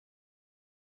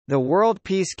The World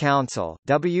Peace Council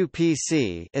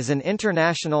 (WPC) is an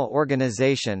international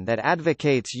organization that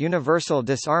advocates universal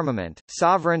disarmament,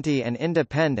 sovereignty and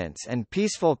independence and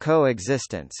peaceful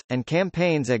coexistence, and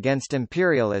campaigns against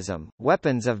imperialism,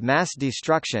 weapons of mass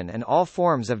destruction and all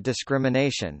forms of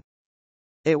discrimination.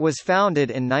 It was founded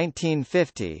in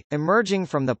 1950, emerging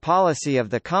from the policy of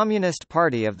the Communist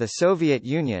Party of the Soviet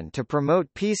Union to promote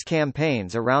peace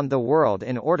campaigns around the world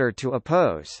in order to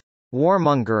oppose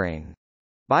warmongering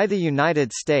by the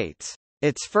United States.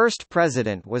 Its first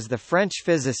president was the French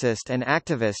physicist and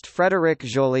activist Frédéric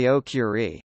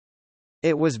Joliot-Curie.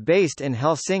 It was based in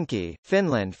Helsinki,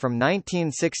 Finland from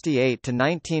 1968 to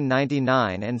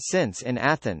 1999 and since in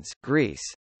Athens, Greece.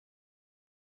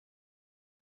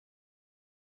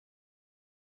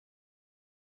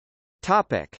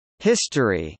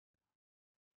 History.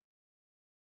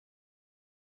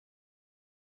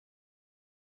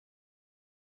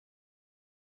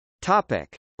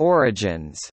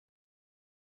 Origins.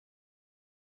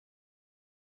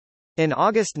 In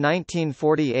August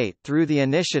 1948, through the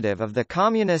initiative of the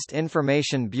Communist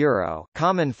Information Bureau,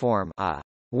 Cominform, a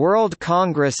World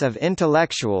Congress of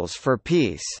Intellectuals for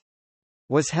Peace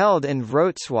was held in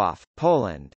Wrocław,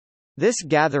 Poland. This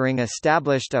gathering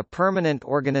established a permanent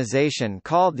organization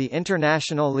called the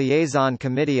International Liaison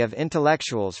Committee of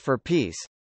Intellectuals for Peace,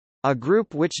 a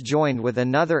group which joined with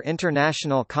another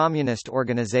international communist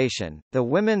organization, the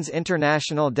Women's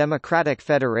International Democratic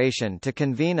Federation, to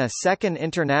convene a second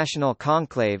international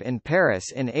conclave in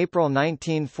Paris in April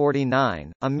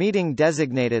 1949. A meeting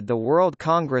designated the World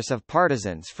Congress of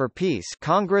Partisans for Peace,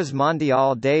 Congrès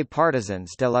mondial des partisans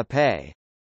de la paix.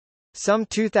 Some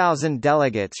 2,000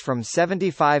 delegates from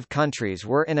 75 countries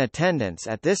were in attendance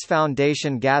at this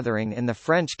foundation gathering in the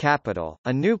French capital.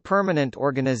 A new permanent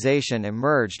organization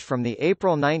emerged from the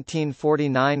April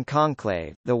 1949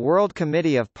 conclave, the World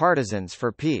Committee of Partisans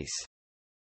for Peace.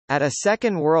 At a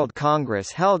Second World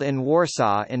Congress held in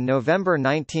Warsaw in November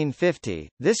 1950,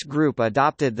 this group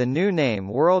adopted the new name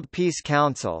World Peace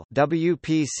Council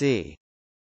 (WPC).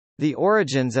 The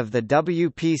origins of the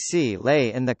WPC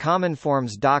lay in the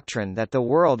Cominform's doctrine that the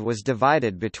world was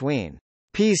divided between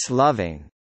peace-loving,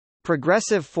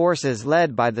 progressive forces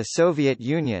led by the Soviet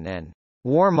Union and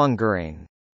warmongering,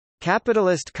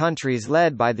 capitalist countries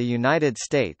led by the United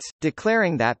States,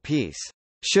 declaring that peace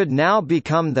should now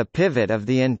become the pivot of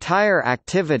the entire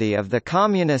activity of the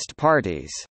communist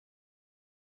parties.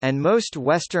 And most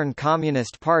Western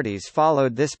Communist parties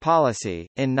followed this policy.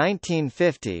 In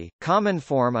 1950,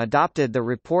 Cominform adopted the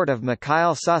report of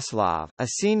Mikhail Suslov, a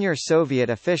senior Soviet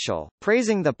official,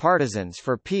 praising the Partisans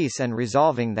for Peace and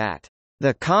resolving that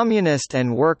the Communist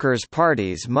and Workers'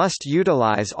 parties must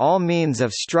utilize all means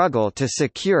of struggle to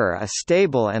secure a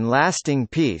stable and lasting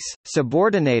peace,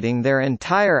 subordinating their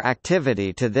entire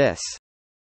activity to this,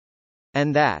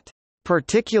 and that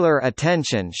particular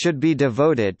attention should be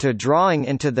devoted to drawing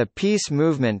into the peace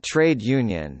movement trade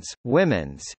unions,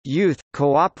 women's, youth,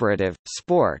 cooperative,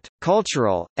 sport,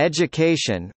 cultural,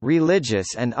 education, religious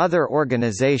and other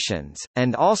organizations,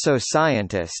 and also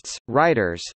scientists,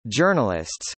 writers,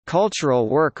 journalists, cultural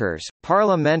workers,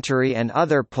 parliamentary and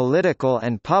other political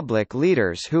and public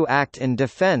leaders who act in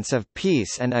defense of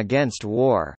peace and against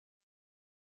war.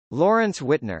 Lawrence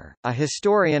Wittner, a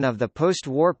historian of the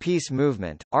post-war peace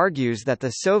movement, argues that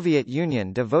the Soviet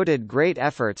Union devoted great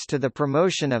efforts to the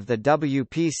promotion of the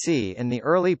WPC in the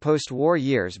early post-war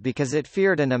years because it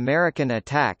feared an American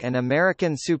attack and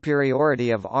American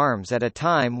superiority of arms at a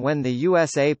time when the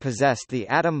USA possessed the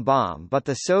atom bomb but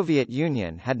the Soviet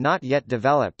Union had not yet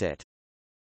developed it.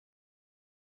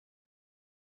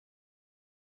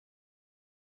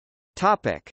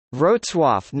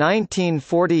 Wrocław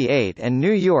 1948 and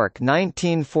New York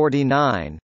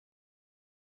 1949.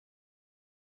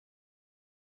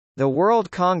 The World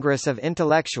Congress of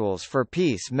Intellectuals for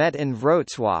Peace met in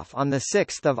Wrocław on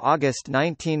 6 August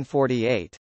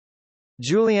 1948.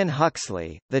 Julian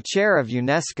Huxley, the chair of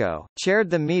UNESCO, chaired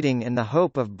the meeting in the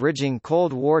hope of bridging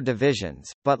Cold War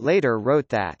divisions, but later wrote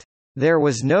that, "There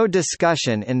was no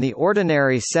discussion in the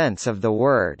ordinary sense of the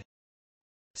word."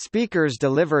 Speakers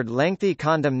delivered lengthy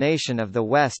condemnation of the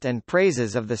West and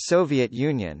praises of the Soviet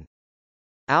Union.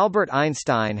 Albert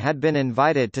Einstein had been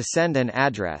invited to send an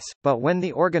address, but when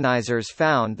the organizers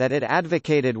found that it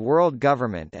advocated world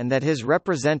government and that his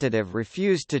representative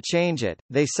refused to change it,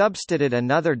 they substituted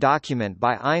another document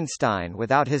by Einstein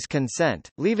without his consent,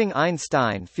 leaving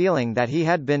Einstein feeling that he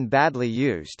had been badly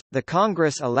used. The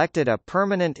Congress elected a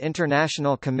permanent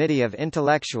International Committee of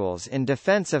Intellectuals in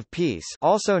Defense of Peace,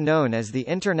 also known as the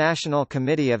International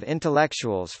Committee of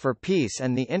Intellectuals for Peace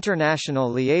and the International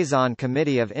Liaison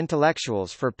Committee of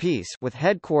Intellectuals for Peace with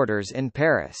headquarters in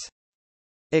Paris.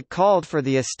 It called for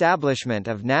the establishment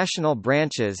of national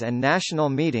branches and national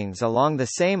meetings along the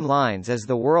same lines as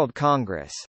the World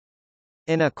Congress.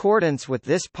 In accordance with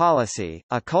this policy,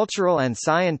 a cultural and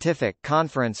scientific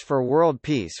conference for world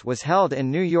peace was held in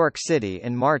New York City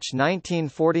in March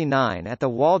 1949 at the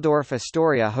Waldorf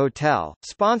Astoria Hotel,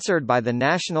 sponsored by the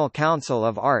National Council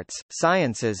of Arts,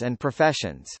 Sciences and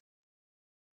Professions.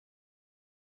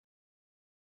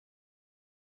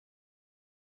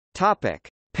 Topic: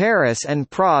 Paris and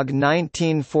Prague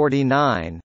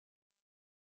 1949.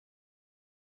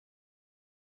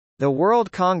 The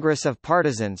World Congress of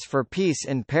Partisans for Peace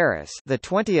in Paris, the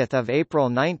 20th of April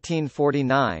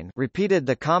 1949, repeated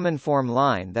the Cominform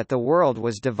line that the world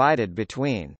was divided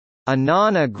between a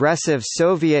non-aggressive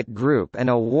Soviet group and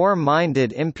a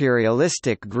war-minded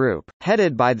imperialistic group,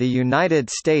 headed by the United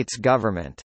States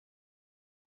government.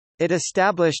 It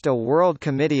established a World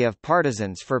Committee of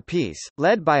Partisans for Peace,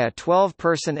 led by a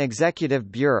 12-person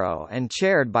executive bureau and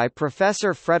chaired by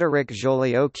Professor Frédéric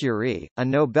Joliot-Curie, a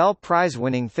Nobel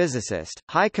Prize-winning physicist,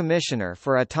 High Commissioner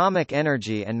for Atomic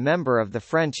Energy and member of the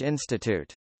French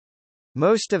Institute.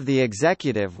 Most of the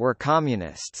executive were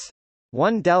communists.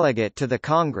 One delegate to the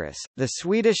Congress, the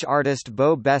Swedish artist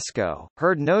Bo Beskow,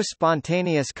 heard no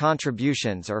spontaneous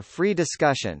contributions or free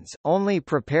discussions, only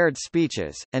prepared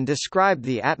speeches, and described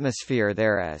the atmosphere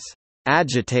there as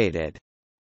agitated,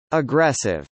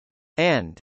 aggressive,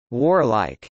 and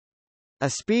warlike. A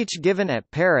speech given at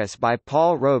Paris by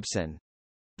Paul Robeson,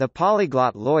 the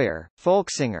polyglot lawyer, folk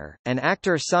singer, and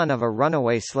actor son of a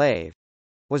runaway slave,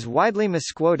 was widely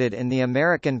misquoted in the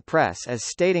American press as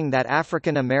stating that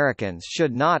African Americans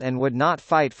should not and would not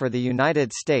fight for the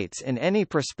United States in any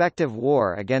prospective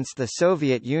war against the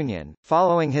Soviet Union.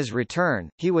 Following his return,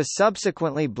 he was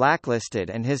subsequently blacklisted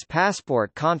and his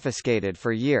passport confiscated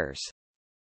for years.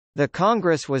 The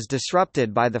Congress was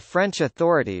disrupted by the French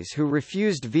authorities who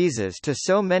refused visas to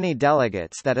so many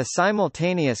delegates that a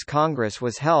simultaneous Congress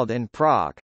was held in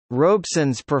Prague.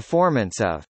 Robeson's performance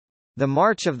of The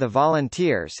March of the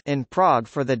Volunteers in Prague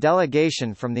for the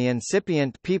delegation from the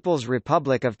incipient People's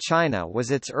Republic of China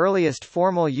was its earliest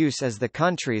formal use as the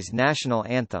country's national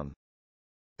anthem.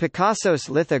 Picasso's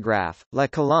lithograph, La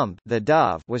Colombe, the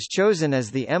dove, was chosen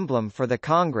as the emblem for the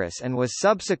Congress and was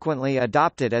subsequently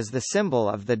adopted as the symbol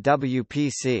of the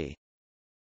WPC.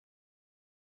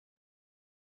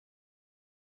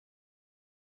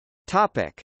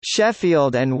 Topic: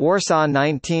 Sheffield and Warsaw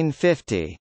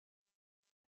 1950.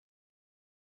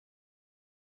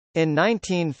 In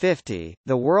 1950,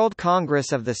 the World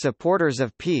Congress of the Supporters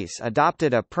of Peace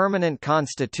adopted a permanent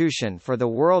constitution for the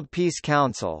World Peace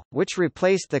Council, which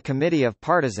replaced the Committee of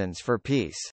Partisans for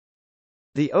Peace.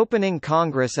 The opening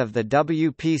Congress of the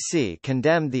WPC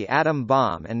condemned the atom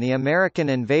bomb and the American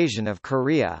invasion of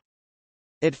Korea.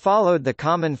 It followed the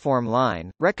Cominform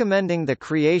line, recommending the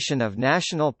creation of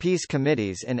national peace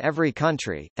committees in every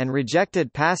country, and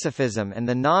rejected pacifism and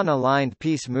the non-aligned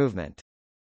peace movement.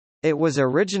 It was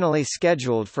originally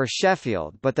scheduled for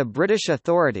Sheffield, but the British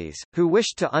authorities, who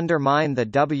wished to undermine the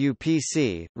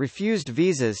WPC, refused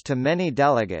visas to many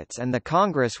delegates and the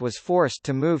Congress was forced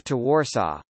to move to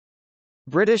Warsaw.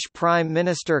 British Prime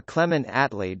Minister Clement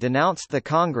Attlee denounced the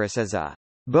Congress as a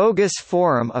bogus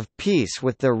forum of peace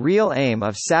with the real aim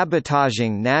of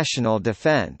sabotaging national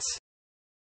defence,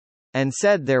 and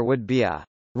said there would be a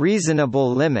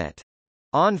reasonable limit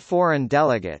on foreign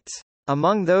delegates.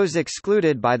 Among those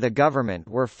excluded by the government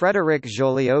were Frédéric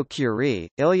Joliot-Curie,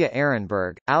 Ilya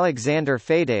Ehrenberg, Alexander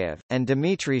Fadeev, and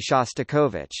Dmitry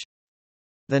Shostakovich.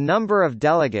 The number of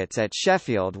delegates at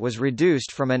Sheffield was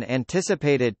reduced from an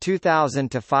anticipated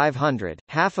 2,000 to 500,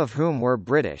 half of whom were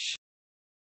British.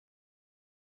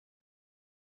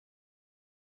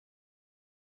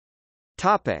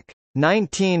 Topic: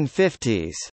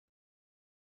 1950s.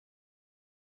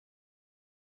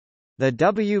 The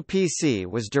WPC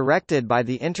was directed by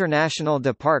the International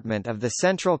Department of the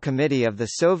Central Committee of the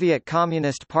Soviet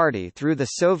Communist Party through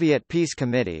the Soviet Peace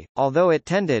Committee, although it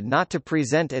tended not to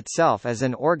present itself as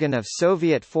an organ of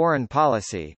Soviet foreign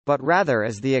policy, but rather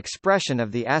as the expression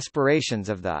of the aspirations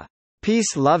of the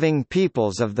peace-loving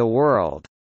peoples of the world.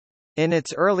 In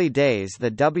its early days, the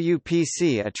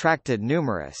WPC attracted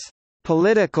numerous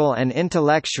political and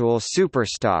intellectual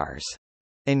superstars,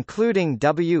 including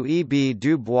W.E.B.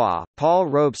 Du Bois, Paul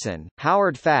Robeson,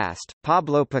 Howard Fast,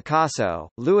 Pablo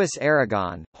Picasso, Louis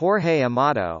Aragon, Jorge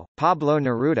Amado, Pablo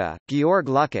Neruda, Georg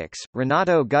Lukács,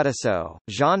 Renato Gutasso,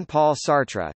 Jean-Paul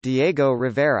Sartre, Diego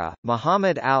Rivera,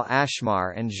 Muhammad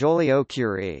al-Ashmar and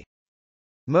Joliot-Curie.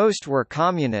 Most were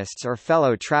communists or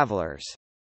fellow travelers.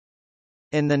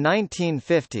 In the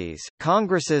 1950s,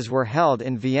 congresses were held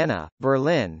in Vienna,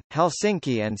 Berlin,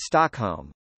 Helsinki and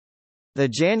Stockholm. The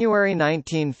January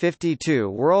 1952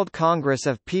 World Congress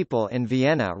of People in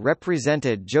Vienna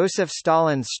represented Joseph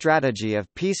Stalin's strategy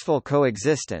of peaceful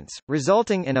coexistence,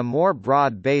 resulting in a more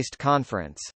broad-based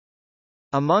conference.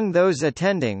 Among those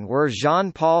attending were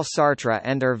Jean-Paul Sartre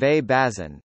and Hervé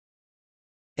Bazin.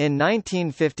 In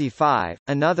 1955,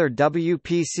 another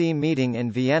WPC meeting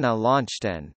in Vienna launched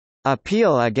an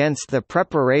appeal against the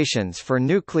preparations for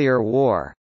nuclear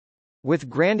war.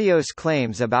 With grandiose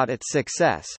claims about its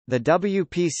success, the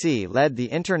WPC led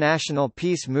the international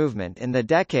peace movement in the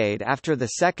decade after the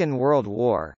Second World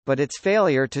War, but its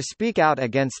failure to speak out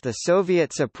against the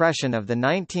Soviet suppression of the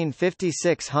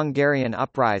 1956 Hungarian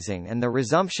uprising and the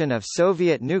resumption of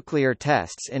Soviet nuclear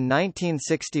tests in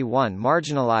 1961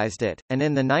 marginalized it, and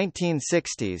in the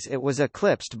 1960s it was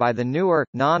eclipsed by the newer,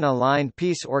 non-aligned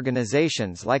peace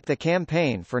organizations like the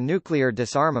Campaign for Nuclear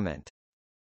Disarmament.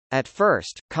 At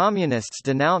first, Communists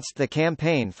denounced the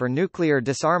Campaign for Nuclear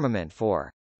Disarmament for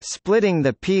splitting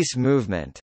the peace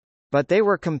movement, but they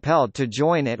were compelled to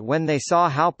join it when they saw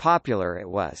how popular it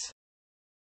was.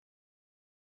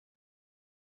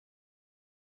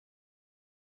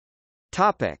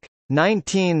 Topic: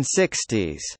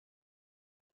 1960s.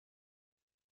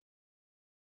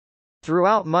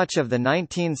 Throughout much of the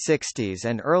 1960s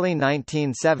and early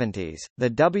 1970s,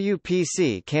 the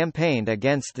WPC campaigned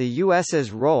against the U.S.'s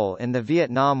role in the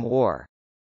Vietnam War.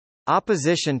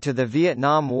 Opposition to the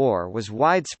Vietnam War was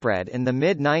widespread in the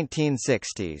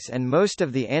mid-1960s and most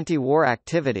of the anti-war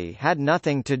activity had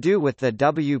nothing to do with the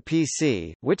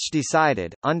WPC, which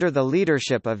decided, under the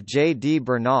leadership of J. D.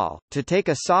 Bernal, to take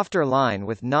a softer line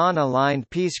with non-aligned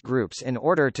peace groups in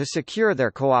order to secure their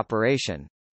cooperation.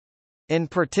 In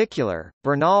particular,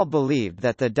 Bernal believed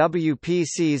that the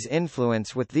WPC's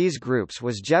influence with these groups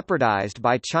was jeopardized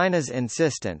by China's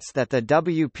insistence that the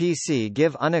WPC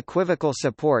give unequivocal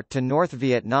support to North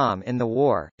Vietnam in the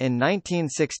war. In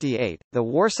 1968, the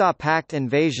Warsaw Pact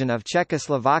invasion of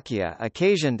Czechoslovakia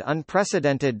occasioned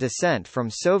unprecedented dissent from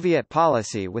Soviet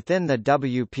policy within the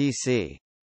WPC.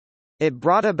 It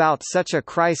brought about such a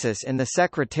crisis in the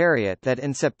Secretariat that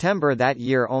in September that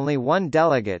year only one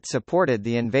delegate supported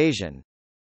the invasion.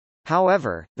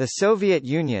 However, the Soviet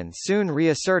Union soon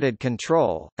reasserted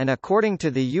control, and according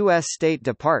to the U.S. State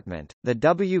Department, the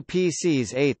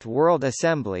WPC's Eighth World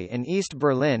Assembly in East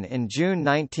Berlin in June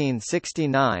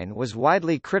 1969 was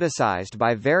widely criticized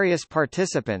by various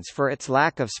participants for its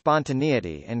lack of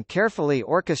spontaneity and carefully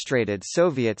orchestrated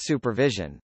Soviet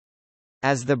supervision.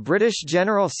 As the British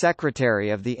General Secretary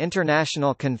of the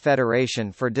International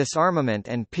Confederation for Disarmament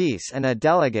and Peace and a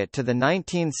delegate to the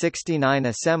 1969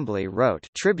 Assembly wrote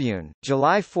Tribune,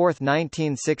 July 4,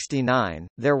 1969,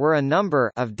 there were a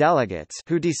number of delegates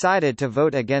who decided to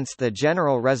vote against the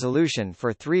General Resolution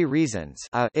for three reasons: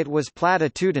 a. It was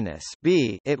platitudinous,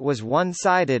 b. It was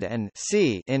one-sided, and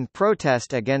c. In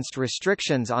protest against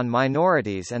restrictions on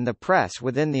minorities and the press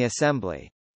within the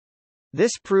Assembly.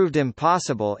 This proved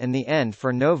impossible in the end,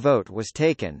 for no vote was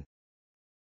taken.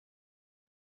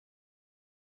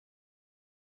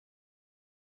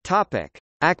 Topic: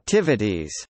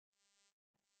 Activities.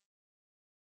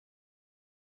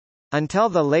 Until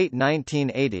the late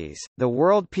 1980s, the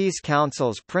World Peace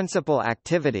Council's principal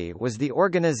activity was the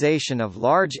organization of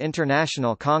large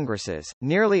international congresses,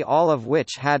 nearly all of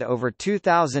which had over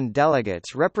 2,000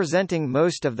 delegates representing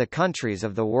most of the countries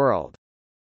of the world.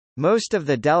 Most of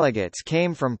the delegates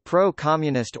came from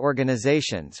pro-communist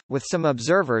organizations, with some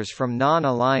observers from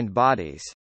non-aligned bodies.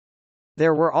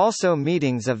 There were also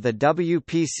meetings of the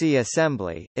WPC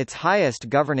Assembly, its highest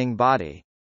governing body.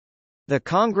 The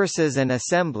congresses and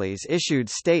assemblies issued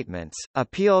statements,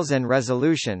 appeals and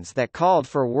resolutions that called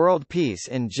for world peace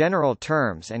in general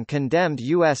terms and condemned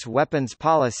U.S. weapons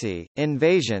policy,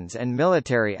 invasions and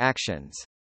military actions.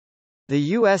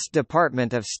 The U.S.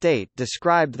 Department of State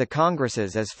described the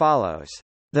congresses as follows: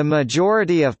 "The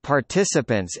majority of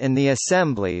participants in the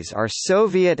assemblies are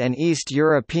Soviet and East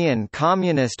European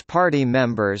Communist Party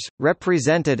members,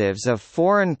 representatives of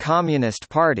foreign communist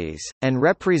parties, and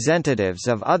representatives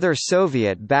of other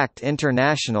Soviet-backed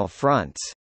international fronts.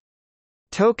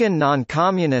 Token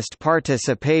non-communist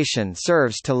participation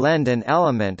serves to lend an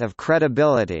element of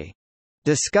credibility.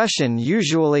 Discussion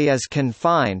usually is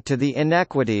confined to the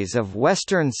inequities of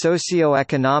Western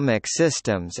socio-economic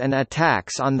systems and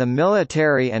attacks on the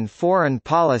military and foreign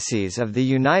policies of the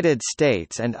United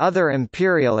States and other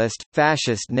imperialist,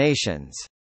 fascist nations.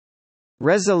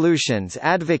 Resolutions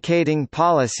advocating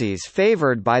policies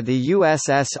favored by the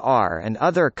USSR and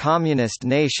other communist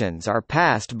nations are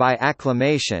passed by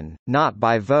acclamation, not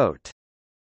by vote."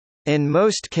 In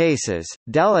most cases,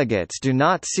 delegates do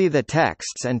not see the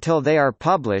texts until they are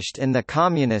published in the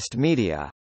communist media.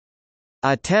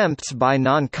 Attempts by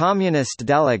non-communist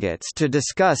delegates to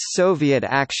discuss Soviet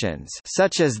actions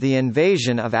such as the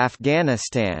invasion of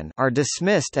Afghanistan are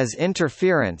dismissed as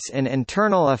interference in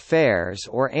internal affairs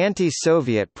or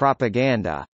anti-Soviet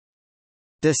propaganda.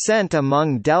 Dissent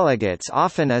among delegates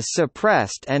often is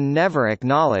suppressed and never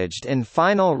acknowledged in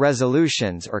final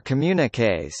resolutions or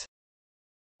communiques.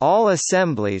 All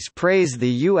assemblies praise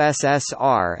the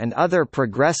USSR and other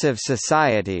progressive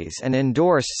societies and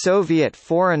endorse Soviet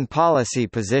foreign policy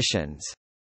positions.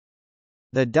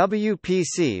 The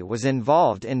WPC was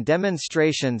involved in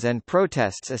demonstrations and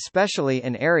protests especially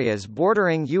in areas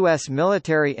bordering U.S.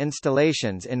 military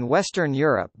installations in Western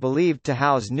Europe believed to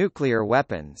house nuclear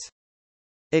weapons.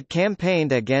 It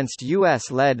campaigned against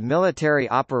U.S.-led military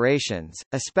operations,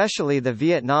 especially the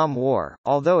Vietnam War,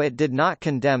 although it did not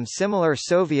condemn similar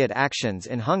Soviet actions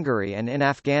in Hungary and in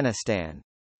Afghanistan.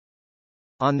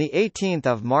 On 18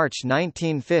 March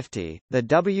 1950, the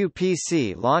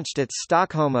WPC launched its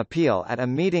Stockholm Appeal at a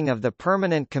meeting of the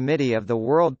Permanent Committee of the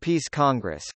World Peace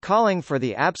Congress, calling for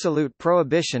the absolute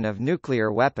prohibition of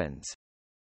nuclear weapons.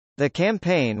 The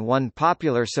campaign won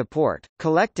popular support,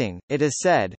 collecting, it is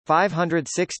said,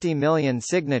 560 million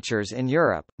signatures in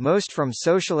Europe, most from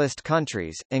socialist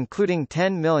countries, including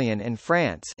 10 million in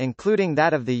France, including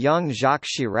that of the young Jacques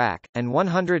Chirac, and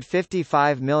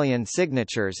 155 million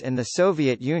signatures in the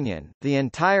Soviet Union, the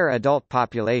entire adult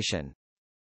population.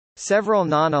 Several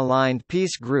non-aligned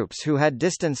peace groups who had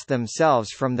distanced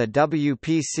themselves from the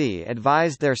WPC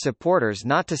advised their supporters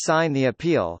not to sign the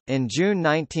appeal. In June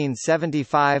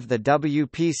 1975, the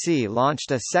WPC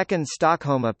launched a second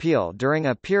Stockholm Appeal during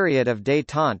a period of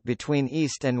détente between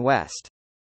East and West.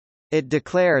 It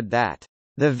declared that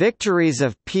the victories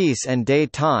of peace and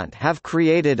détente have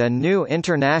created a new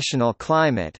international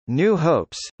climate, new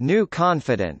hopes, new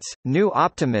confidence, new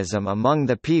optimism among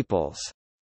the peoples.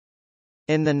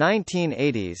 In the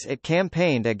 1980s it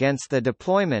campaigned against the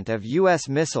deployment of U.S.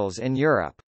 missiles in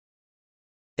Europe.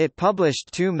 It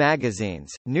published two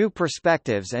magazines, New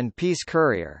Perspectives and Peace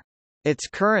Courier. Its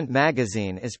current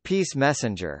magazine is Peace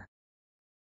Messenger.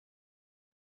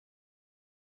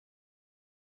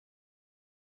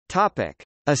 Topic: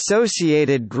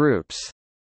 Associated groups.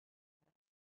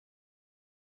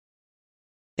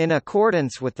 In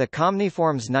accordance with the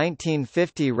Comniform's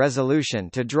 1950 resolution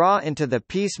to draw into the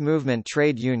peace movement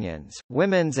trade unions,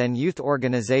 women's and youth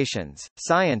organizations,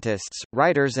 scientists,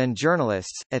 writers and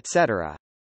journalists, etc.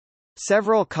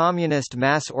 Several communist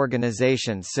mass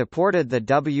organizations supported the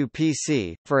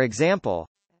WPC, for example,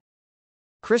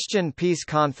 Christian Peace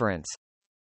Conference,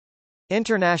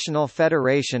 International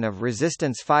Federation of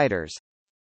Resistance Fighters,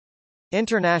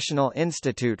 International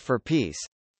Institute for Peace,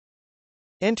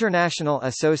 International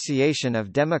Association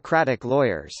of Democratic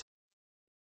Lawyers,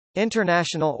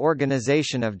 International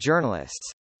Organization of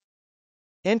Journalists,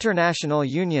 International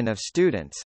Union of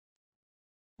Students,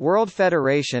 World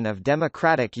Federation of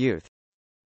Democratic Youth,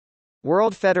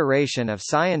 World Federation of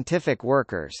Scientific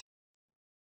Workers,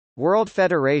 World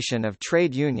Federation of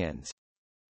Trade Unions,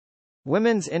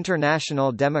 Women's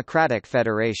International Democratic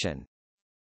Federation.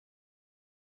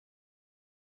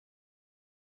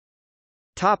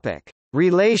 Topic: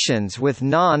 Relations with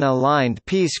non-aligned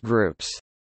peace groups.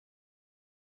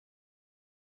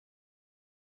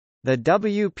 The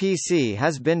WPC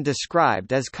has been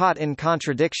described as caught in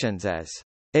contradictions as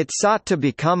it sought to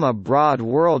become a broad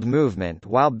world movement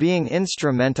while being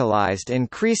instrumentalized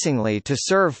increasingly to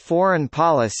serve foreign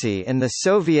policy in the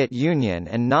Soviet Union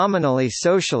and nominally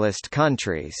socialist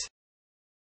countries.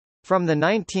 From the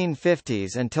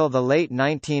 1950s until the late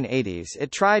 1980s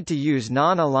it tried to use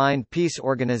non-aligned peace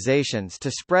organizations to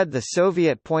spread the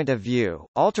Soviet point of view,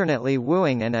 alternately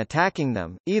wooing and attacking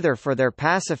them, either for their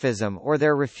pacifism or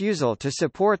their refusal to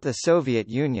support the Soviet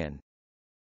Union.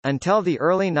 Until the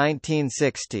early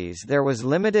 1960s there was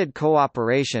limited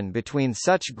cooperation between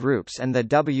such groups and the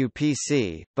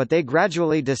WPC, but they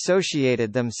gradually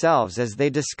dissociated themselves as they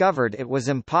discovered it was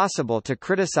impossible to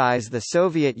criticize the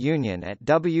Soviet Union at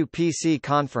WPC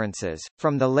conferences.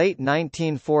 From the late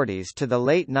 1940s to the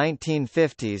late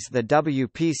 1950s the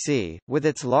WPC, with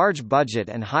its large budget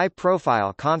and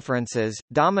high-profile conferences,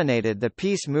 dominated the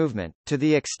peace movement, to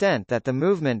the extent that the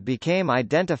movement became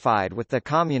identified with the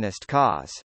communist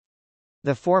cause.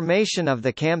 The formation of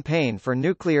the Campaign for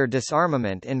Nuclear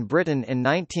Disarmament in Britain in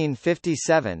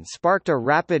 1957 sparked a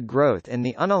rapid growth in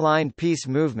the unaligned peace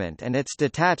movement and its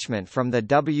detachment from the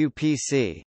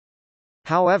WPC.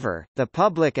 However, the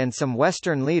public and some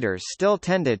Western leaders still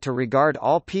tended to regard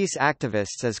all peace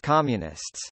activists as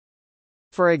communists.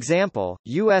 For example,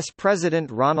 U.S.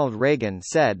 President Ronald Reagan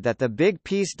said that the big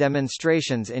peace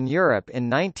demonstrations in Europe in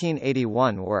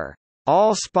 1981 were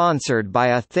all sponsored by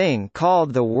a thing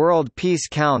called the World Peace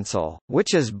Council,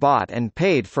 which is bought and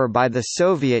paid for by the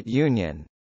Soviet Union.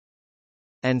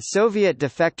 And Soviet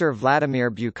defector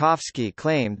Vladimir Bukovsky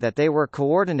claimed that they were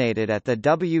coordinated at the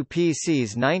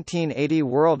WPC's 1980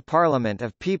 World Parliament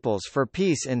of Peoples for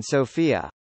Peace in Sofia.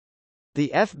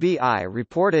 The FBI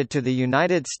reported to the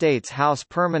United States House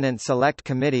Permanent Select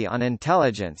Committee on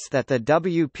Intelligence that the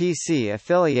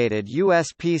WPC-affiliated U.S.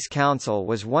 Peace Council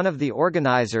was one of the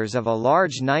organizers of a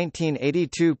large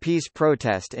 1982 peace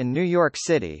protest in New York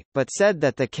City, but said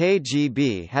that the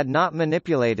KGB had not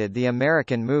manipulated the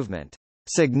American movement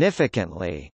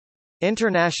significantly.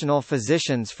 International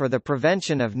Physicians for the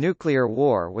Prevention of Nuclear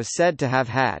War was said to have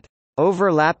had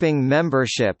overlapping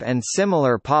membership and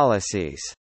similar policies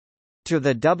to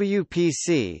the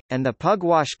WPC, and the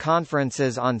Pugwash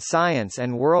Conferences on Science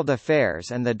and World Affairs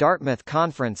and the Dartmouth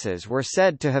Conferences were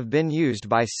said to have been used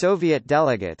by Soviet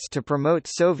delegates to promote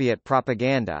Soviet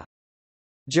propaganda.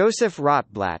 Joseph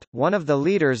Rotblat, one of the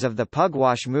leaders of the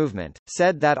Pugwash movement,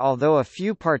 said that although a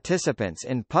few participants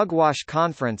in Pugwash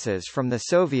conferences from the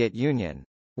Soviet Union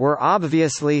were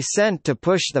obviously sent to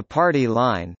push the party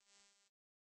line,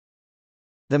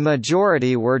 the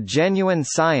majority were genuine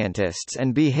scientists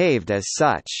and behaved as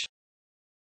such.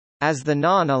 As the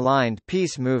non-aligned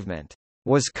peace movement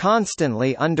was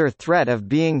constantly under threat of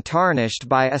being tarnished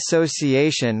by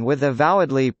association with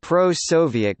avowedly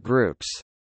pro-Soviet groups,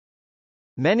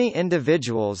 many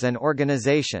individuals and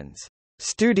organizations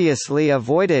studiously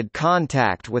avoided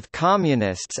contact with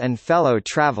communists and fellow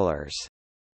travelers.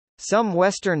 Some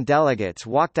Western delegates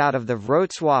walked out of the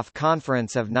Wrocław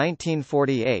Conference of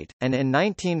 1948, and in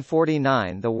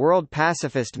 1949 the World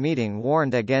Pacifist Meeting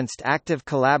warned against active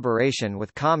collaboration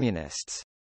with communists.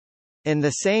 In the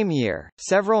same year,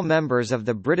 several members of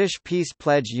the British Peace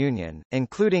Pledge Union,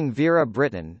 including Vera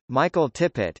Brittain, Michael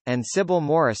Tippett, and Sybil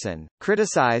Morrison,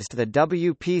 criticised the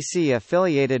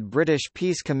WPC-affiliated British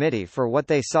Peace Committee for what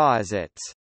they saw as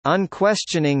its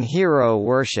unquestioning hero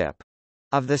worship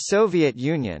of the Soviet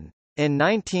Union. In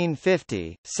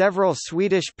 1950, several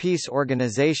Swedish peace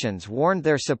organizations warned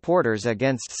their supporters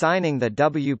against signing the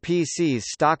WPC's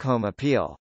Stockholm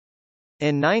Appeal.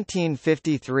 In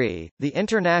 1953, the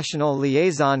International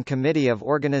Liaison Committee of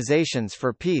Organizations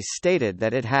for Peace stated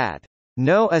that it had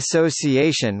no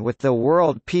association with the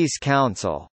World Peace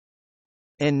Council.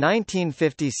 In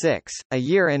 1956, a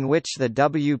year in which the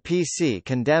WPC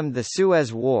condemned the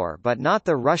Suez War but not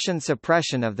the Russian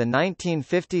suppression of the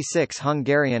 1956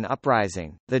 Hungarian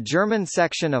uprising, the German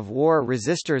section of War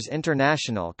Resisters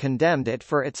International condemned it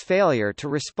for its failure to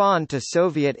respond to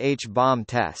Soviet H-bomb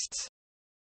tests.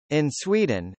 In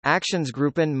Sweden,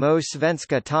 Aktionsgruppen mot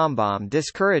Svenska Atombomb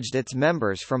discouraged its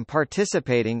members from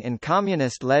participating in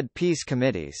communist-led peace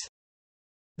committees.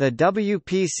 The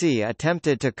WPC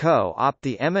attempted to co-opt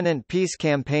the eminent peace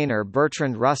campaigner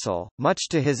Bertrand Russell, much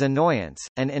to his annoyance,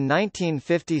 and in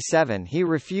 1957 he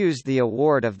refused the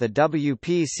award of the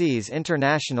WPC's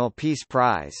International Peace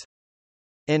Prize.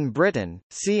 In Britain,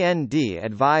 CND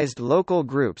advised local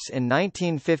groups in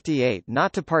 1958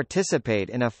 not to participate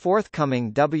in a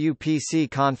forthcoming WPC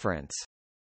conference.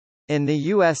 In the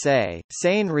USA,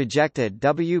 SANE rejected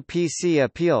WPC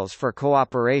appeals for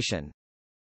cooperation.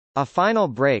 A final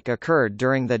break occurred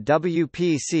during the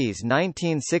WPC's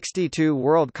 1962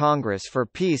 World Congress for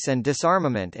Peace and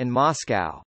Disarmament in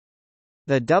Moscow.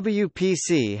 The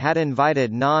WPC had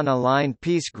invited non-aligned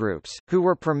peace groups, who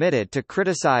were permitted to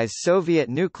criticize Soviet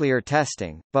nuclear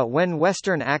testing, but when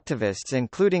Western activists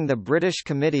including the British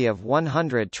Committee of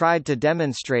 100 tried to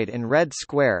demonstrate in Red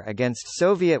Square against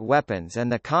Soviet weapons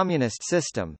and the communist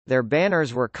system, their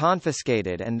banners were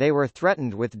confiscated and they were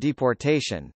threatened with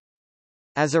deportation.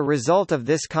 As a result of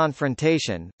this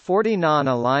confrontation, 40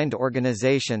 non-aligned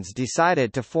organizations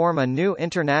decided to form a new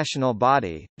international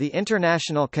body, the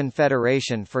International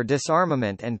Confederation for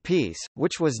Disarmament and Peace,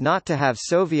 which was not to have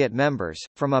Soviet members.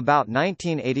 From about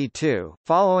 1982,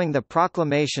 following the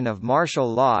proclamation of martial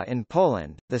law in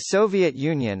Poland, the Soviet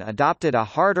Union adopted a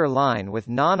harder line with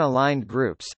non-aligned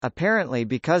groups, apparently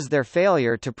because their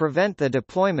failure to prevent the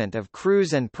deployment of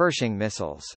cruise and Pershing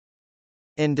missiles.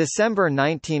 In December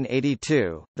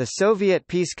 1982, the Soviet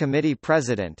Peace Committee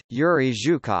president, Yuri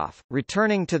Zhukov,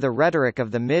 returning to the rhetoric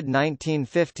of the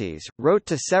mid-1950s, wrote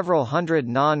to several hundred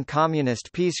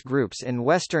non-communist peace groups in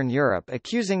Western Europe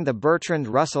accusing the Bertrand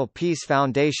Russell Peace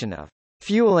Foundation of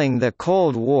fueling the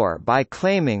Cold War by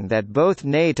claiming that both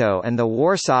NATO and the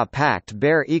Warsaw Pact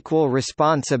bear equal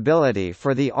responsibility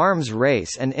for the arms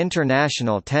race and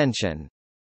international tension.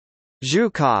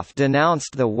 Zhukov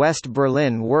denounced the West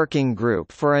Berlin Working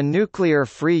Group for a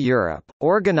Nuclear-Free Europe,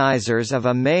 organizers of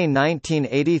a May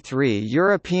 1983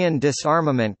 European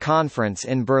Disarmament Conference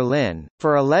in Berlin,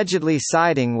 for allegedly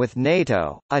siding with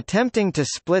NATO, attempting to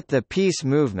split the peace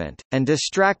movement, and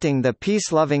distracting the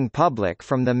peace-loving public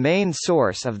from the main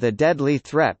source of the deadly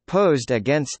threat posed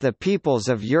against the peoples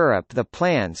of Europe: the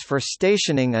plans for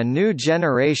stationing a new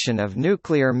generation of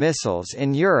nuclear missiles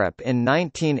in Europe in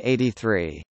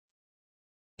 1983.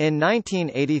 In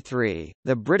 1983,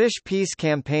 the British peace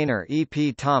campaigner E.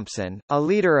 P. Thompson, a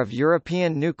leader of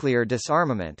European nuclear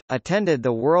disarmament, attended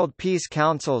the World Peace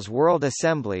Council's World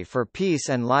Assembly for Peace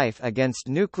and Life Against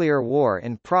Nuclear War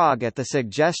in Prague at the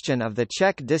suggestion of the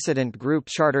Czech dissident group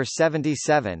Charter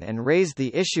 77 and raised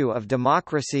the issue of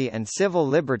democracy and civil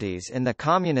liberties in the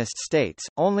communist states,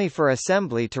 only for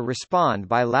Assembly to respond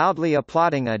by loudly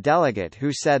applauding a delegate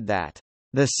who said that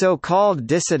the so-called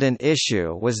dissident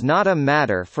issue was not a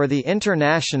matter for the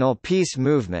international peace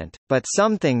movement, but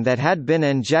something that had been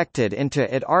injected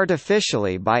into it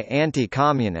artificially by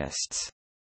anti-communists.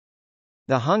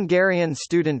 The Hungarian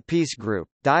student peace group,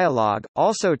 Dialogue,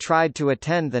 also tried to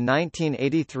attend the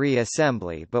 1983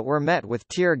 assembly but were met with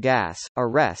tear gas,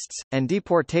 arrests, and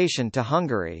deportation to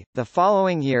Hungary. The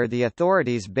following year the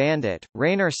authorities banned it.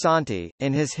 Rainer Santi,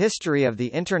 in his History of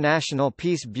the International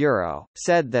Peace Bureau,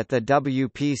 said that the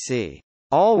WPC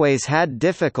always had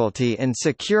difficulty in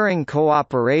securing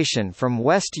cooperation from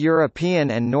West European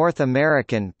and North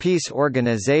American peace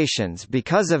organizations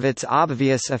because of its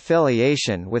obvious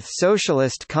affiliation with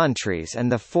socialist countries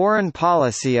and the foreign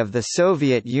policy of the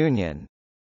Soviet Union.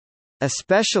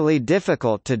 Especially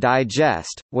difficult to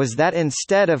digest, was that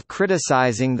instead of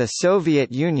criticizing the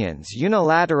Soviet Union's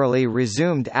unilaterally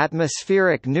resumed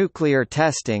atmospheric nuclear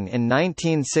testing in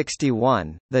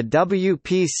 1961, the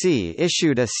WPC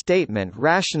issued a statement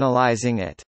rationalizing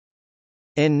it.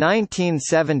 In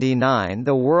 1979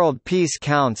 the World Peace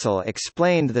Council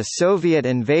explained the Soviet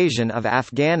invasion of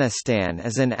Afghanistan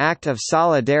as an act of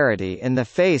solidarity in the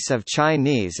face of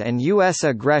Chinese and U.S.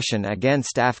 aggression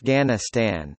against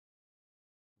Afghanistan.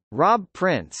 Rob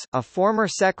Prince, a former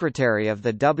secretary of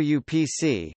the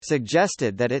WPC,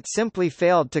 suggested that it simply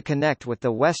failed to connect with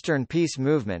the Western peace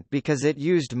movement because it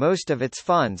used most of its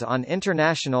funds on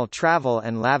international travel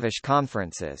and lavish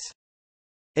conferences.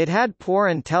 It had poor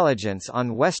intelligence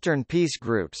on Western peace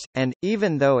groups, and,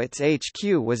 even though its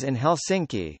HQ was in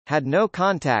Helsinki, had no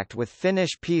contact with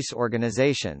Finnish peace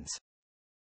organizations.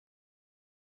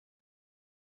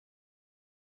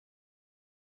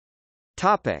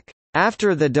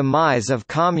 After the demise of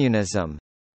communism.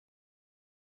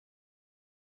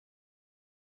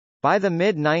 By the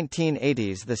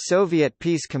mid-1980s the Soviet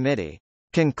Peace Committee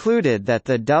concluded that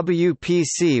the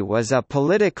WPC was a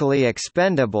politically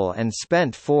expendable and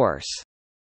spent force.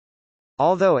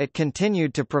 Although it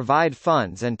continued to provide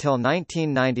funds until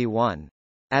 1991.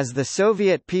 As the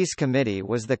Soviet Peace Committee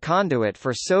was the conduit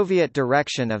for Soviet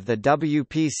direction of the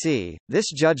WPC, this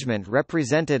judgment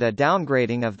represented a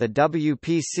downgrading of the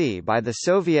WPC by the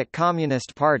Soviet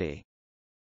Communist Party.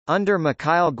 Under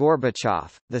Mikhail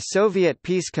Gorbachev, the Soviet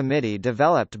Peace Committee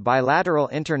developed bilateral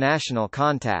international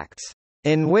contacts,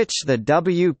 in which the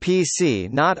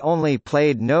WPC not only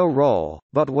played no role,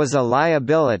 but was a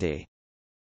liability.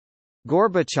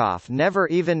 Gorbachev never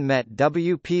even met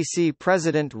WPC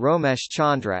President Romesh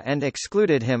Chandra and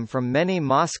excluded him from many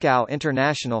Moscow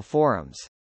international forums.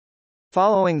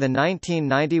 Following the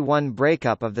 1991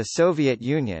 breakup of the Soviet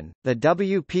Union, the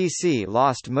WPC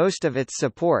lost most of its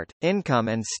support, income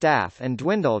and staff and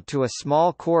dwindled to a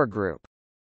small core group.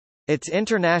 Its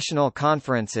international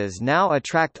conferences now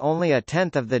attract only a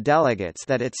tenth of the delegates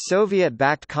that its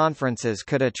Soviet-backed conferences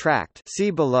could attract, see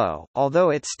below, although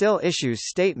it still issues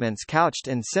statements couched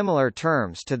in similar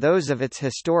terms to those of its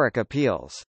historic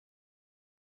appeals.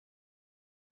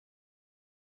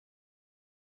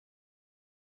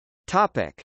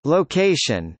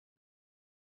 Location.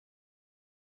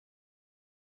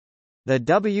 The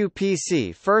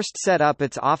WPC first set up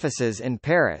its offices in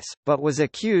Paris, but was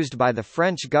accused by the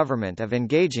French government of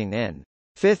engaging in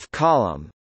fifth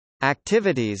column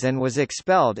activities and was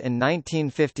expelled in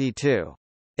 1952.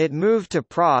 It moved to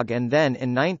Prague and then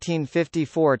in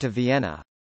 1954 to Vienna.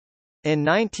 In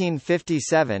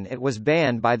 1957 it was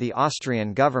banned by the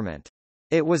Austrian government.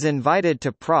 It was invited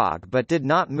to Prague but did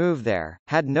not move there,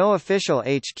 had no official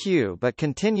HQ but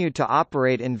continued to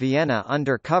operate in Vienna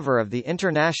under cover of the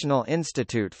International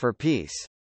Institute for Peace.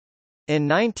 In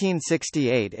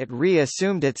 1968 it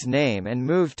re-assumed its name and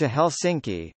moved to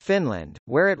Helsinki, Finland,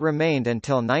 where it remained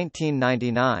until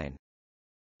 1999.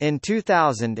 In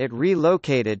 2000 it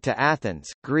relocated to Athens,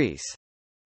 Greece.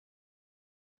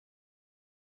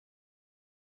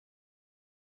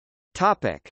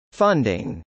 Topic: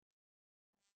 Funding.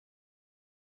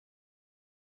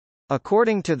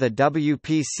 According to the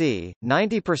WPC,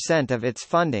 90% of its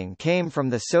funding came from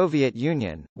the Soviet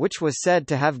Union, which was said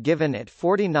to have given it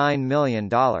 $49 million.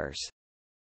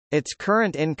 Its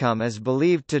current income is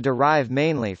believed to derive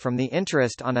mainly from the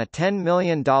interest on a $10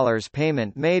 million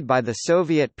payment made by the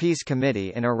Soviet Peace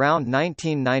Committee in around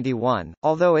 1991,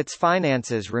 although its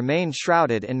finances remain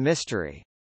shrouded in mystery.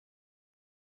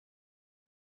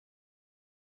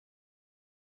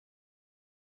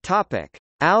 Topic: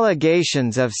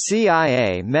 Allegations of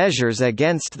CIA measures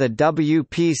against the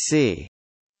WPC.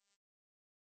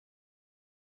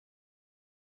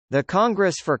 The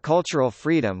Congress for Cultural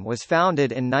Freedom was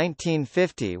founded in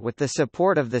 1950 with the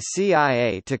support of the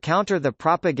CIA to counter the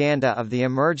propaganda of the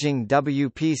emerging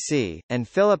WPC, and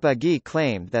Philip Agee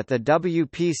claimed that the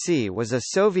WPC was a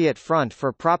Soviet front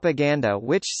for propaganda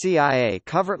which CIA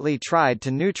covertly tried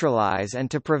to neutralize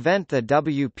and to prevent the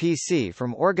WPC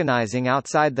from organizing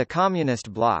outside the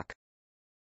communist bloc.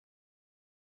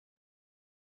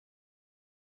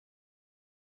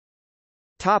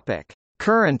 Topic: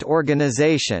 Current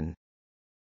organization.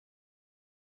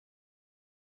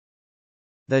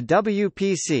 The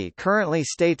WPC currently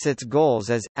states its goals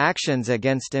as, actions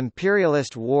against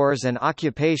imperialist wars and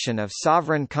occupation of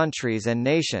sovereign countries and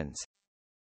nations,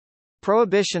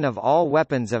 prohibition of all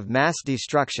weapons of mass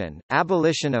destruction,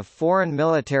 abolition of foreign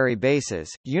military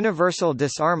bases, universal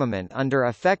disarmament under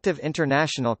effective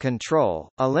international control,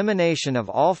 elimination of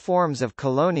all forms of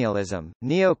colonialism,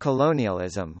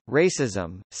 neo-colonialism,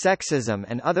 racism, sexism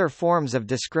and other forms of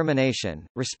discrimination,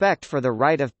 respect for the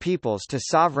right of peoples to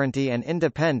sovereignty and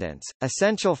independence,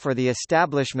 essential for the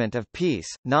establishment of peace,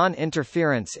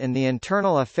 non-interference in the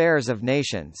internal affairs of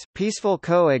nations, peaceful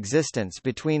coexistence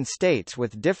between states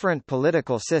with different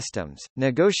political systems,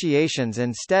 negotiations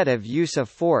instead of use of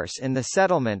force in the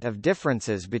settlement of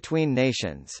differences between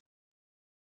nations.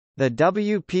 The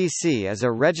WPC is a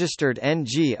registered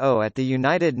NGO at the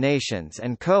United Nations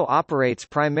and co-operates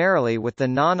primarily with the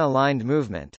Non-Aligned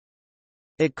Movement.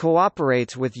 It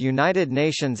cooperates with United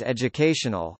Nations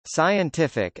Educational,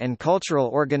 Scientific and Cultural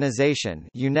Organization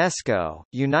 (UNESCO),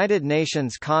 United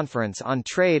Nations Conference on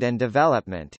Trade and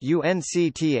Development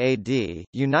 (UNCTAD),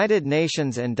 United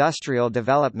Nations Industrial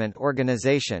Development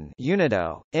Organization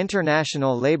 (UNIDO),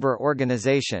 International Labour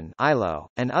Organization (ILO),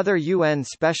 and other UN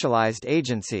specialized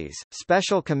agencies,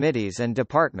 special committees and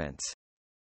departments.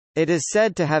 It is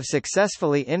said to have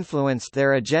successfully influenced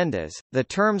their agendas, the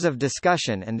terms of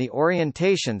discussion and the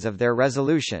orientations of their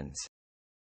resolutions.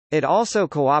 It also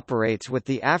cooperates with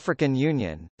the African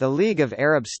Union, the League of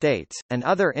Arab States, and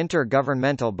other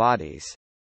intergovernmental bodies.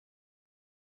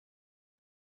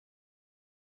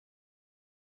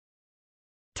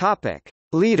 Topic: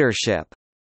 Leadership.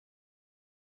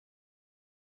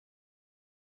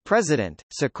 President,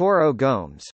 Socorro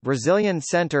Gomes, Brazilian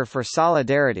Center for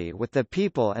Solidarity with the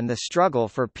People and the Struggle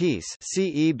for Peace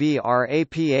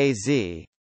CEBRAPAZ.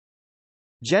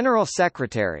 General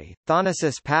Secretary,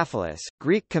 Thanasis Paphilis,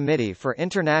 Greek Committee for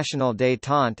International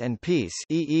Détente and Peace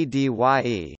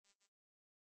EEDYE.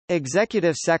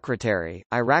 Executive Secretary,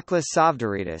 Iraklis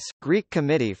Savdaridis, Greek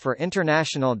Committee for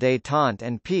International Détente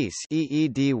and Peace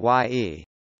EEDYE.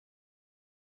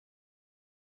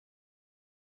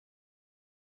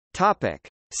 Topic: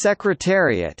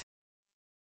 Secretariat.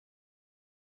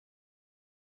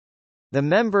 The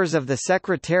members of the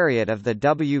Secretariat of the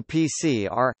WPC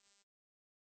are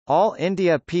All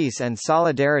India Peace and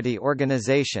Solidarity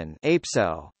Organization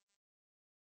 (APSO),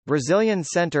 Brazilian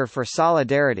Center for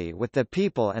Solidarity with the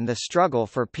People and the Struggle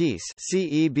for Peace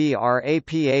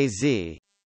CEBRAPAZ,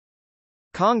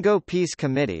 Congo Peace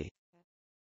Committee,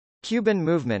 Cuban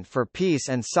Movement for Peace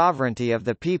and Sovereignty of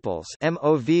the Peoples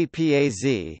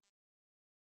MOVPAZ,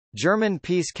 German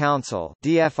Peace Council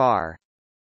DFR,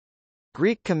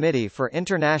 Greek Committee for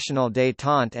International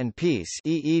Détente and Peace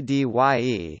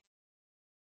EEDYE,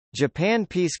 Japan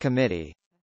Peace Committee,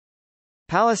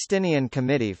 Palestinian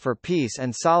Committee for Peace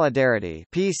and Solidarity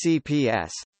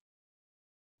PCPS,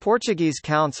 Portuguese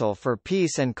Council for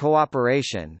Peace and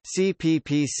Cooperation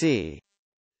CPPC,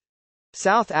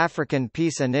 South African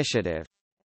Peace Initiative,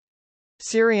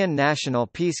 Syrian National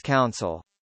Peace Council,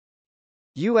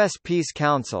 U.S. Peace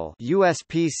Council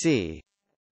USPC,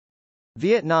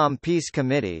 Vietnam Peace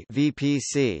Committee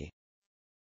VPC.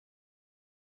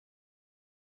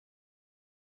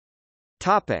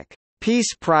 Topic: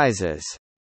 Peace Prizes.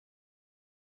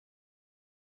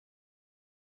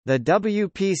 The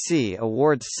WPC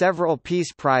awards several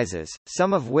peace prizes,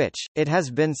 some of which, it has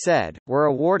been said, were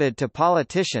awarded to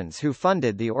politicians who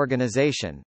funded the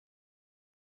organization.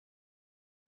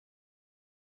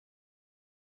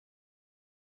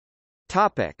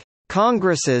 Topic: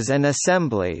 Congresses and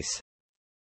assemblies.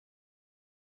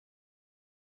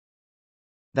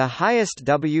 The highest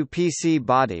WPC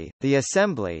body, the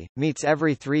Assembly, meets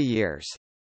every 3 years.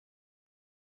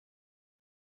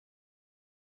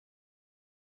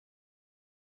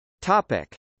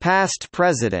 Topic: Past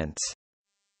presidents.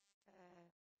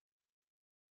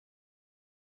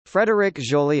 Frédéric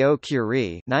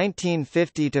Joliot-Curie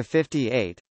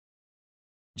 (1950–58),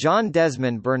 John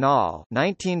Desmond Bernal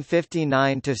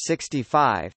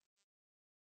 (1959–65),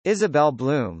 Isabel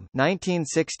Bloom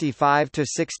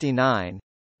 (1965–69),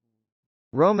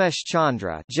 Romesh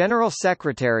Chandra, General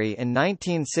Secretary in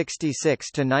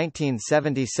 1966 to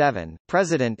 1977,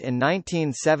 President in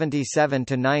 1977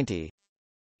 to 90.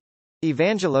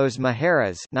 Evangelos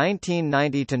Maheras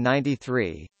 (1990 to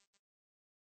 93).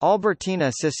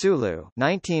 Albertina Sisulu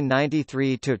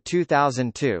 (1993 to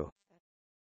 2002).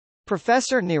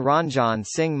 Professor Niranjan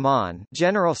Singh Maan,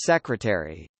 General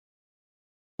Secretary.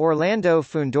 Orlando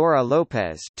Fundora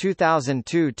Lopez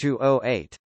 (2002 to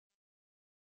 08).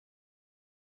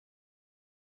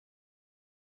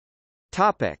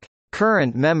 Topic: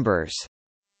 Current members.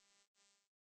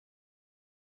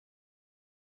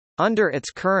 Under its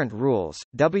current rules,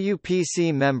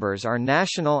 WPC members are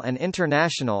national and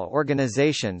international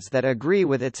organizations that agree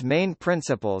with its main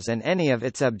principles and any of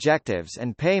its objectives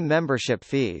and pay membership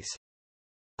fees.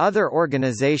 Other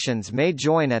organizations may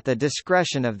join at the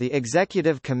discretion of the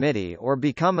Executive Committee or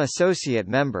become associate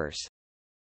members.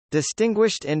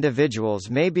 Distinguished individuals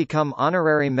may become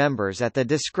honorary members at the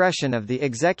discretion of the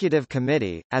Executive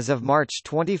Committee. As of March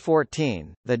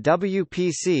 2014, the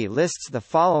WPC lists the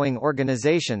following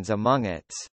organizations among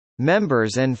its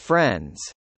members and friends.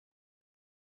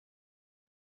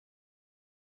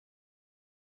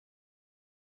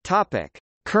 Topic: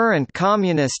 Current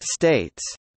communist states.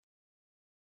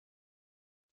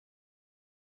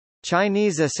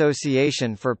 Chinese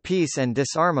Association for Peace and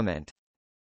Disarmament,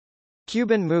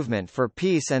 Cuban Movement for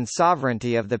Peace and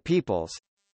Sovereignty of the Peoples,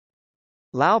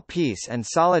 Lao Peace and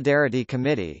Solidarity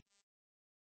Committee,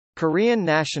 Korean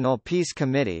National Peace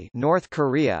Committee, North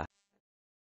Korea,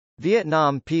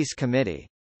 Vietnam Peace Committee.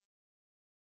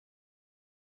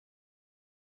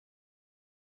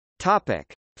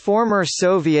 Topic: Former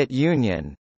Soviet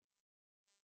Union.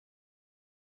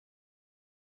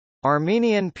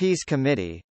 Armenian Peace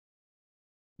Committee,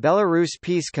 Belarus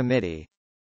Peace Committee,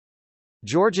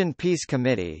 Georgian Peace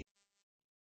Committee,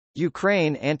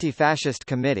 Ukraine Anti-Fascist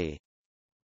Committee,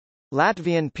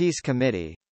 Latvian Peace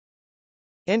Committee,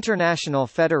 International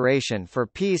Federation for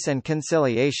Peace and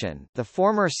Conciliation, the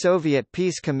former Soviet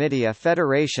Peace Committee, a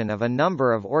federation of a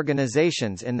number of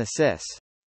organizations in the CIS.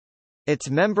 Its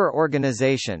member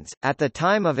organizations, at the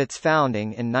time of its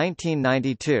founding in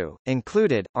 1992,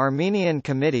 included, Armenian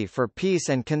Committee for Peace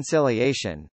and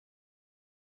Conciliation,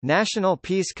 National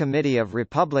Peace Committee of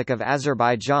Republic of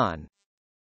Azerbaijan,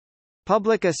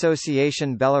 Public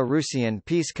Association Belarusian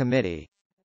Peace Committee,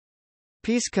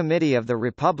 Peace Committee of the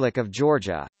Republic of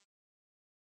Georgia,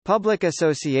 Public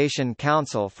Association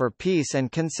Council for Peace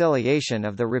and Conciliation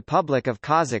of the Republic of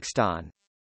Kazakhstan,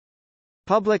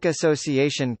 Public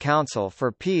Association Council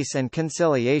for Peace and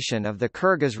Conciliation of the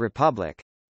Kyrgyz Republic,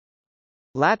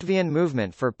 Latvian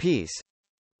Movement for Peace,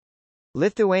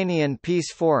 Lithuanian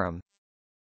Peace Forum,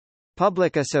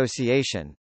 Public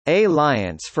Association,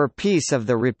 Alliance for Peace of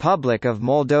the Republic of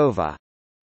Moldova,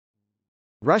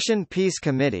 Russian Peace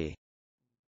Committee,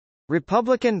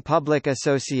 Republican Public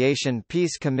Association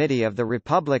Peace Committee of the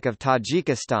Republic of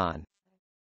Tajikistan,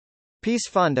 Peace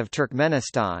Fund of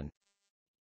Turkmenistan,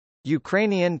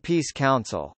 Ukrainian Peace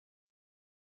Council.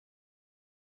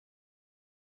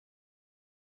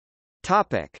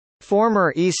 Topic: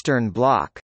 Former Eastern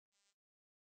Bloc.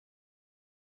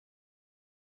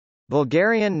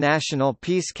 Bulgarian National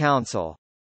Peace Council,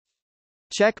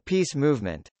 Czech Peace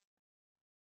Movement,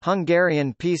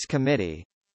 Hungarian Peace Committee,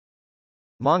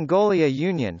 Mongolia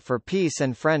Union for Peace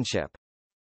and Friendship.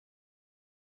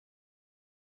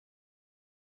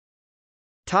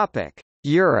 Topic: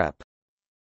 Europe.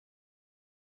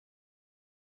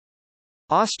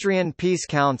 Austrian Peace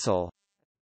Council,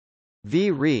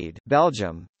 V. Reed,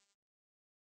 Belgium,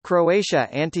 Croatia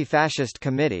Anti-Fascist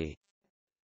Committee,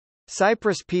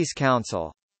 Cyprus Peace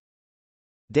Council,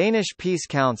 Danish Peace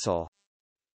Council,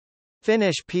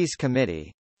 Finnish Peace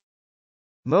Committee,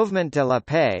 Mouvement de la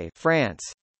Paix, France,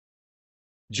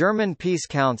 German Peace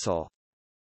Council,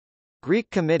 Greek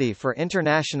Committee for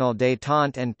International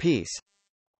Détente and Peace,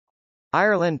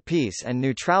 Ireland Peace and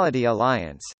Neutrality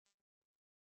Alliance,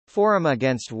 Forum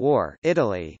Against War,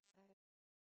 Italy,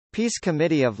 Peace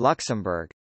Committee of Luxembourg,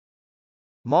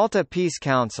 Malta Peace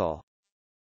Council,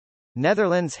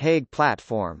 Netherlands Hague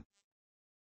Platform,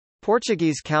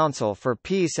 Portuguese Council for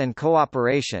Peace and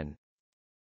Cooperation,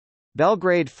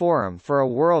 Belgrade Forum for a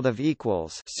World of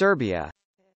Equals, Serbia,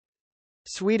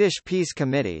 Swedish Peace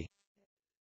Committee,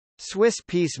 Swiss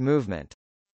Peace Movement.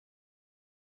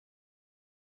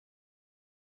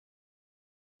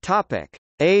 Topic: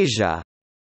 Asia.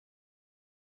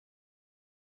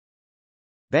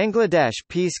 Bangladesh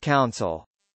Peace Council,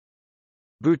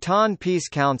 Bhutan Peace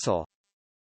Council,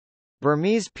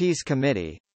 Burmese Peace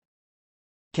Committee,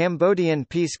 Cambodian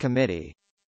Peace Committee,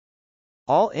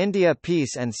 All India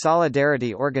Peace and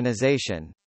Solidarity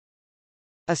Organization,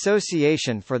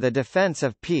 Association for the Defense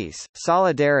of Peace,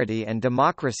 Solidarity and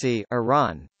Democracy,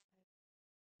 Iran,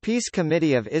 Peace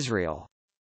Committee of Israel,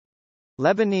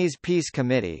 Lebanese Peace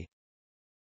Committee,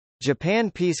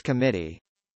 Japan Peace Committee,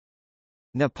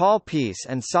 Nepal Peace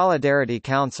and Solidarity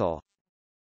Council,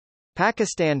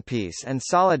 Pakistan Peace and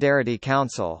Solidarity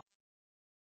Council,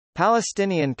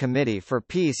 Palestinian Committee for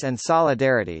Peace and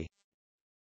Solidarity,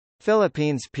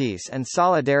 Philippines Peace and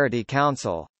Solidarity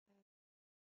Council,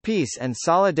 Peace and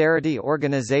Solidarity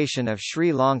Organization of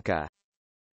Sri Lanka,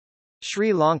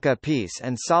 Sri Lanka Peace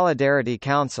and Solidarity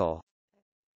Council,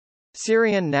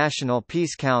 Syrian National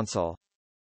Peace Council,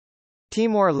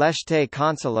 Timor-Leste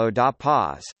Conselho da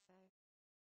Paz,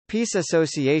 Peace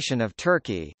Association of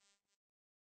Turkey,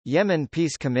 Yemen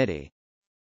Peace Committee.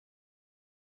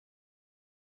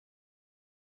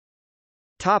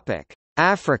 Topic: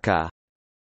 Africa.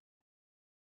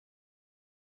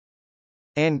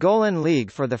 Angolan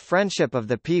League for the Friendship of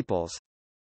the Peoples,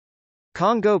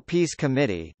 Congo Peace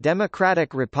Committee,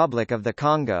 Democratic Republic of the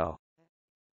Congo,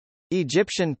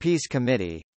 Egyptian Peace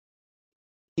Committee,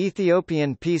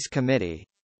 Ethiopian Peace Committee,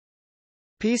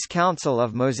 Peace Council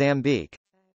of Mozambique,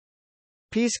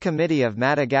 Peace Committee of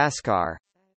Madagascar,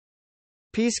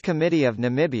 Peace Committee of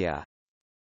Namibia,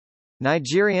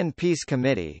 Nigerian Peace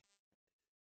Committee,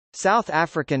 South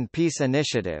African Peace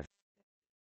Initiative,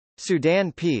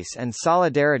 Sudan Peace and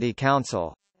Solidarity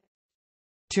Council,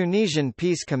 Tunisian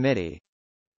Peace Committee,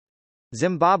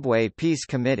 Zimbabwe Peace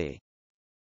Committee.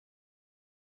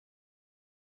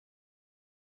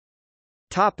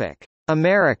 Topic: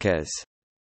 Americas.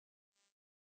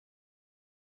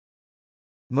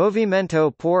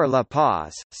 Movimiento por la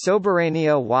Paz,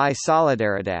 Soberanía y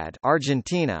Solidaridad,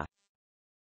 Argentina.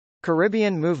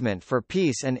 Caribbean Movement for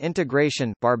Peace and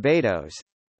Integration, Barbados.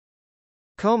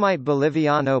 Comité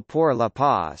Boliviano por la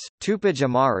Paz, Tupac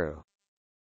Amaru.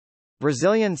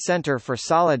 Brazilian Center for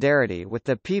Solidarity with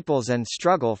the Peoples and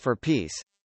Struggle for Peace.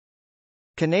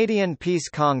 Canadian Peace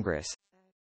Congress,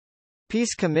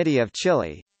 Peace Committee of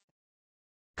Chile,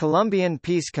 Colombian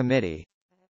Peace Committee,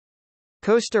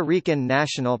 Costa Rican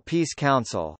National Peace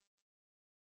Council,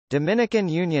 Dominican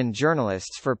Union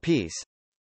Journalists for Peace,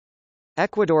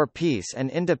 Ecuador Peace and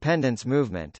Independence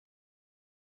Movement,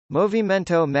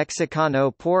 Movimiento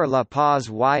Mexicano por la Paz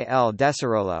y el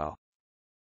Desarrollo,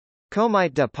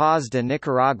 Comité de Paz de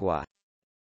Nicaragua,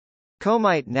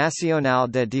 Comité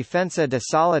Nacional de Defensa de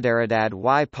Solidaridad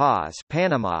y Paz,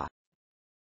 Panama,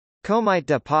 Comité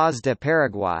de Paz de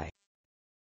Paraguay,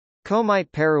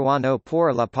 Comité Peruano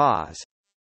por la Paz,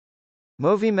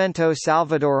 Movimiento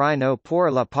Salvadorino por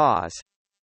la Paz,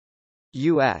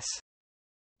 U.S.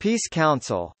 Peace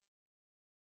Council,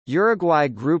 Uruguay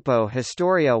Grupo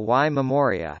Historia y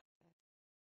Memoria,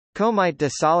 Comité de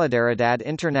Solidaridad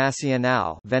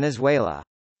Internacional, Venezuela.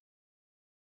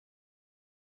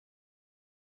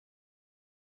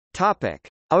 Topic: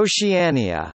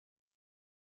 Oceania.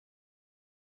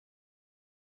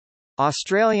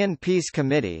 Australian Peace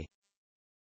Committee,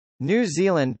 New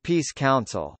Zealand Peace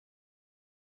Council.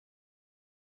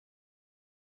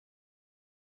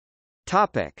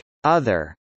 Topic: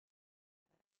 Other.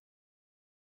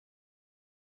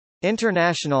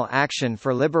 International Action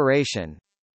for Liberation,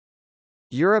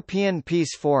 European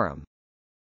Peace Forum.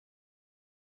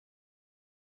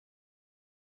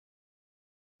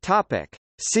 Topic: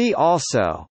 See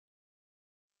also.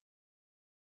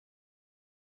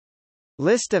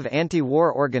 List of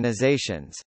anti-war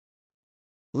organizations,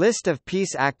 List of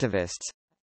peace activists,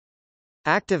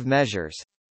 Active measures,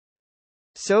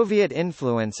 Soviet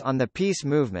influence on the peace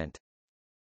movement,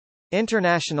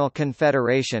 International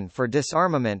Confederation for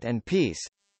Disarmament and Peace,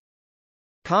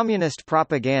 Communist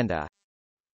propaganda,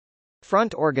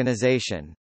 Front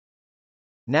Organization,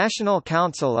 National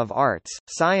Council of Arts,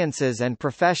 Sciences and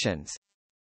Professions,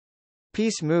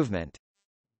 Peace Movement,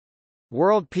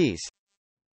 World Peace,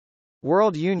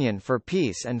 World Union for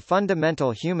Peace and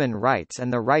Fundamental Human Rights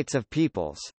and the Rights of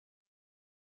Peoples.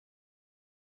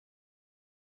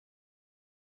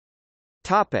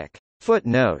 Topic: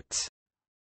 Footnotes.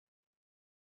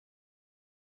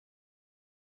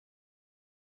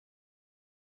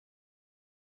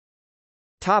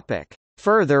 Topic.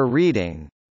 Further reading.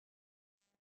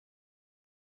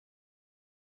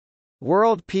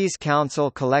 World Peace Council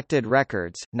collected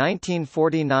records,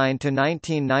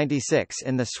 1949–1996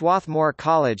 in the Swarthmore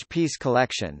College Peace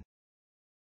Collection.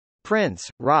 Prince,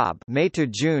 Rob,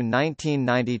 May–June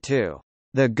 1992.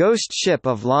 The Ghost Ship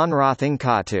of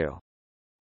Llanrothinkatu.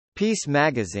 Peace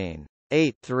Magazine.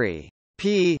 8–3.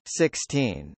 p.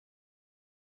 16.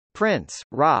 Prince,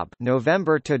 Rob,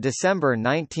 November–December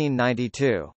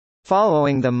 1992.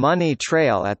 Following the Money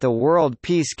Trail at the World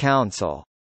Peace Council.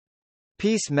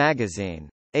 Peace Magazine.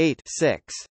 8–6.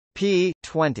 p.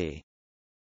 20.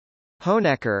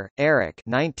 Honecker, Eric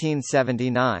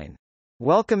 1979.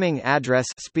 Welcoming Address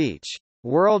Speech.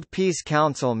 World Peace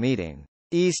Council Meeting.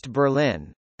 East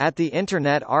Berlin. At the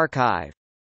Internet Archive.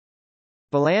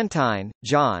 Ballantyne,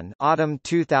 John Autumn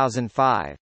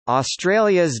 2005.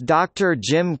 Australia's Dr.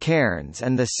 Jim Cairns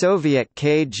and the Soviet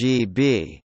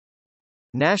KGB.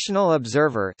 National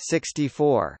Observer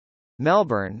 64.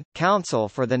 Melbourne, Council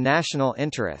for the National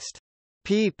Interest.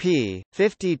 pp.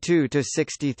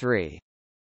 52–63.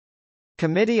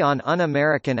 Committee on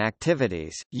Un-American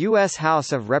Activities, U.S.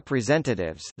 House of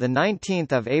Representatives, the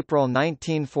 19th of April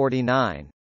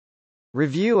 1949.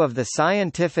 Review of the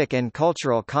Scientific and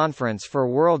Cultural Conference for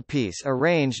World Peace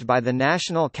arranged by the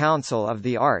National Council of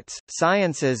the Arts,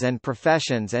 Sciences and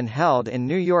Professions and held in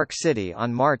New York City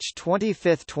on March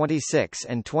 25, 26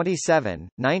 and 27,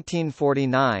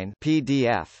 1949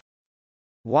 PDF.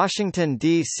 Washington,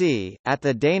 D.C., at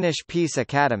the Danish Peace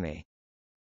Academy.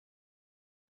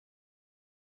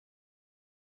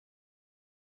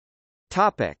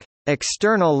 Topic.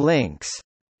 External links.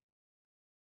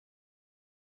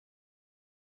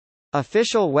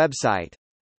 Official website.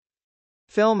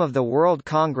 Film of the World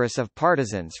Congress of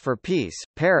Partisans for Peace,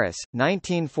 Paris,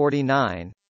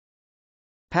 1949.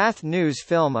 Path News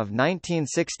film of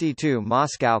 1962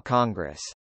 Moscow Congress.